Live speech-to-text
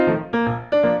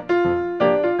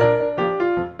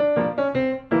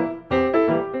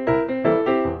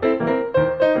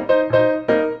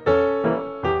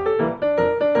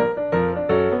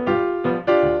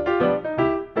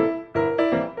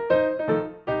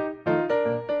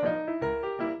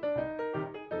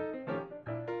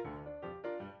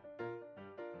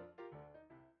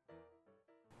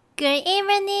Good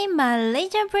evening, my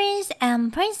little prince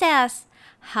and princess.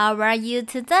 How are you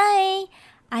today?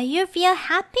 Are you feel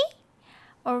happy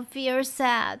or feel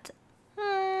sad?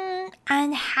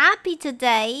 I'm happy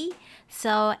today.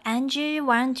 So Angie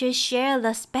wants to share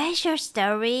the special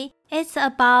story. It's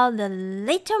about the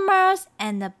little mouse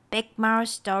and the big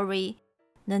mouse story.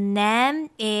 The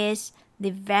name is The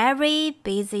Very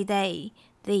Busy Day.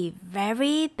 The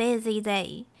Very Busy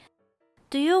Day.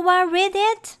 Do you want to read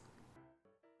it?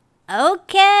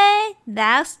 Okay,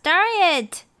 let's start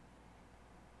it.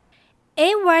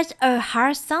 It was a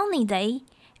hot sunny day,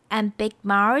 and Big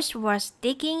Mouse was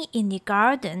digging in the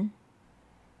garden.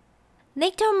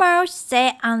 Little Mouse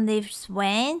sat on the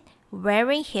swing,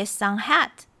 wearing his sun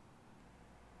hat.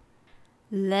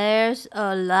 There's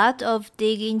a lot of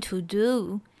digging to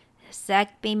do, said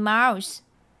Big Mouse.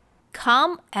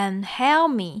 Come and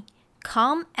help me.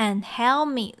 Come and help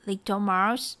me, Little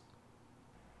Mouse.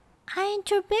 I'm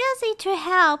too busy to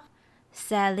help,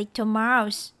 said Little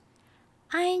Mouse.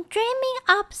 I'm dreaming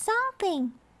up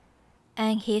something.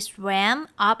 And he swam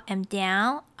up and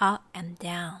down, up and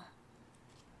down.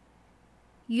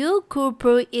 You could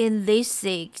put in these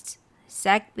seeds,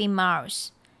 said Big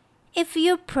Mouse. If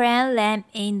you plant them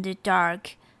in the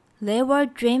dark, they will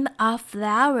dream of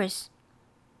flowers.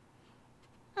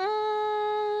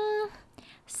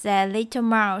 Said Little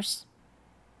Mouse.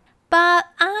 But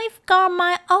I've got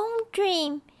my own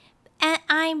dream, and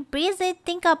I'm busy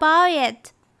thinking about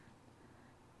it.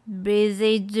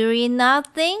 Busy doing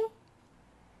nothing?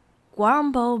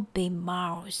 Grumbled Big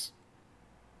Mouse.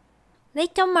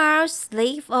 Little Mouse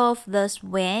slipped off the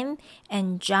swing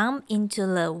and jumped into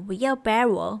the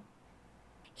wheelbarrow.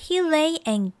 He lay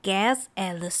and gazed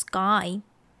at the sky.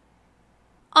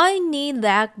 I need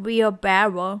that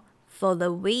wheelbarrow for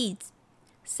the weeds,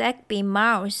 said Big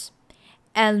Mouse.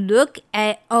 And look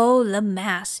at all the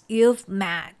mess you've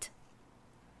made.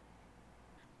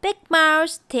 Big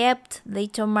Mouse tipped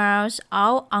Little Mouse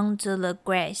out onto the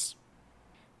grass.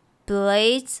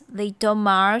 Please, Little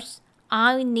Mouse,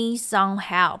 I need some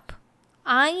help.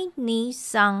 I need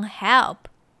some help.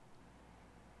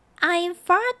 I'm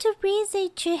far too busy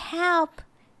to help,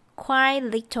 cried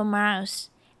Little Mouse,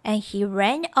 and he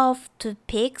ran off to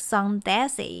pick some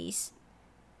daisies.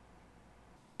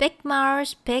 Big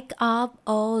Mouse picked up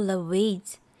all the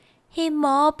weeds. He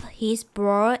mopped his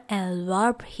brow and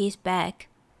rubbed his back.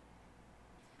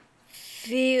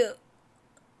 Phew,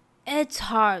 it's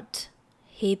hard,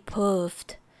 he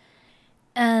puffed.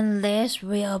 And this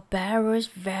wheelbarrow's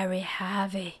very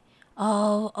heavy,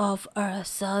 all of a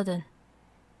sudden.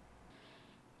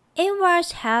 It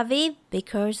was heavy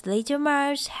because Little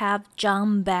Mouse had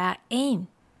jumped back in.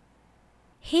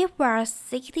 He was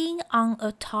sitting on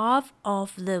a top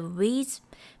of the weeds,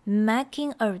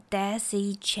 making a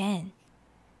daisy chain.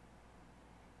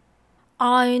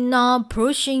 I'm not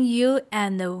pushing you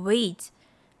and the weeds,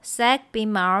 said Big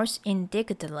Mouse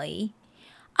indignantly.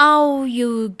 All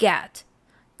you get.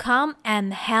 Come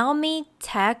and help me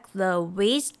take the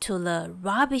weeds to the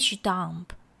rubbish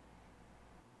dump.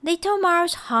 Little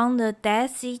Mouse hung the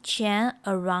daisy chain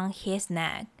around his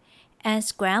neck and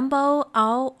scrambled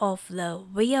out of the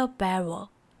wheelbarrow.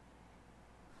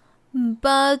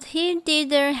 But he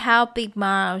didn't help Big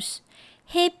Mouse.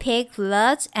 He picked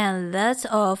lots and lots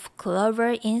of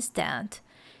clover instead.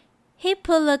 He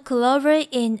put the clover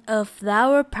in a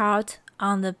flower pot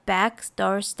on the back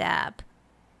doorstep.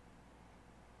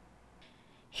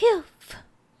 Hoof,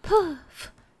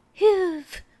 poof,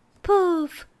 hoof,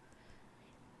 poof.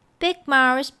 Big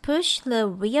Mouse pushed the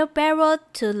wheelbarrow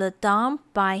to the dump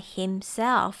by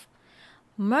himself,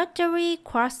 muttering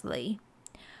crossly.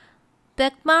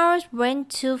 Big Mouse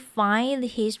went to find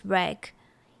his rag.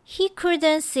 He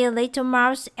couldn't see Little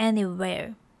Mouse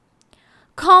anywhere.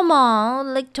 Come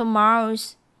on, Little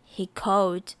Mouse, he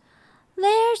called.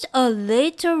 There's a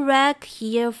little rag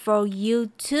here for you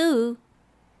too.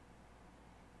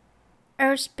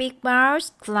 As Big Mouse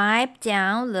climbed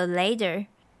down the ladder,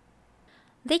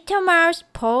 Little Mouse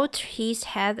pulled his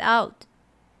head out.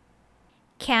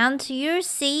 Can't you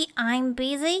see I'm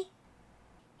busy?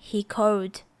 He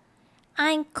called.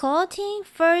 I'm cutting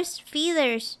first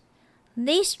feathers.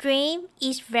 This dream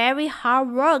is very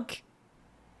hard work.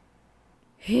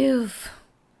 Phew,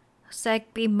 said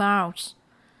Big Mouse.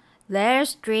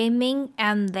 There's dreaming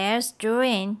and there's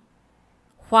doing.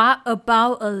 What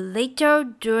about a little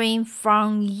doing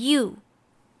from you?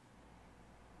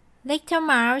 Little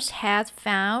Mouse had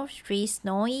found 3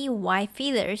 snowy white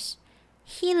feathers.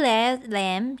 He laid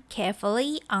them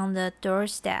carefully on the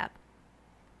doorstep.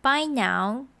 By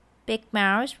now, Big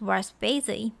Mouse was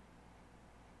busy.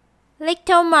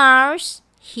 Little Mouse,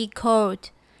 he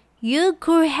called, You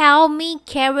could help me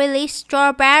carry this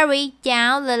strawberry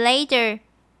down the ladder.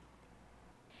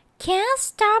 Can't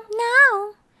stop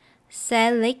now,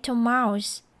 said Little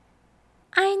Mouse.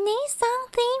 I need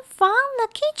something from the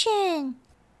kitchen.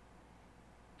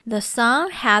 The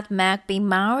sun had made Big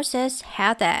Mouse's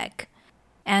headache,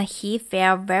 and he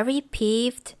felt very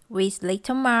peeved with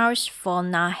Little Mouse for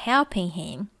not helping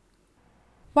him.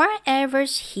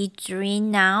 Whatever's he doing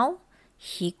now?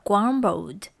 He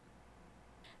grumbled.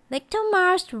 Little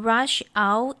Mouse rushed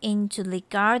out into the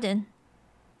garden.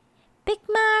 Big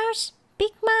Mouse,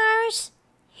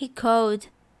 he called.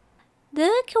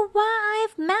 Look what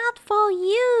I've made for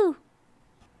you.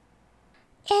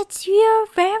 It's your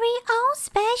very own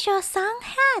special sun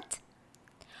hat.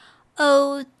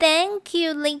 Oh, thank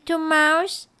you, Little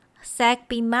Mouse, said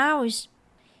Big Mouse,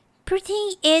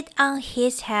 putting it on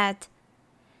his head.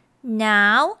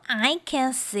 Now I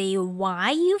can see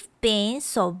why you've been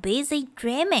so busy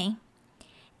dreaming.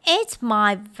 It's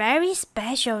my very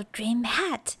special dream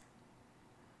hat.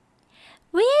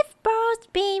 We've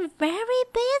both been very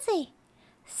busy,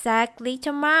 said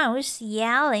Little Mouse,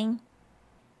 yelling.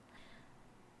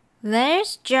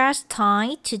 There's just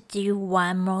time to do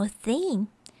one more thing,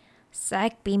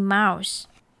 said Big Mouse.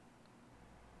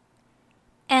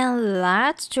 And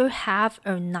that's to have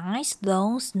a nice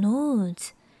long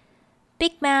snooze.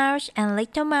 Big Mouse and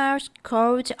Little Mouse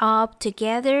curled up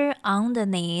together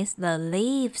underneath the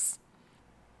leaves.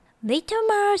 Little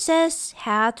Mouse's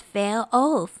head fell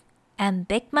off, and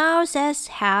Big Mouse's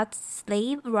head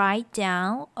slid right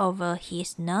down over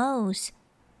his nose.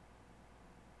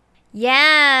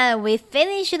 Yeah, we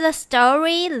finished the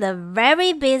story The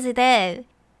Very Busy Day.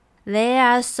 They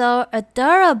are so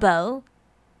adorable.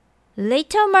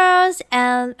 Little Mouse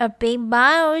and a Big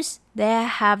Mouse, they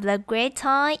have a great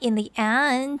time in the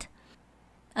end.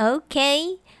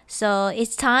 Okay, so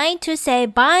it's time to say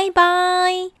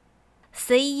bye-bye.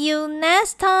 See you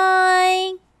next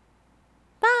time.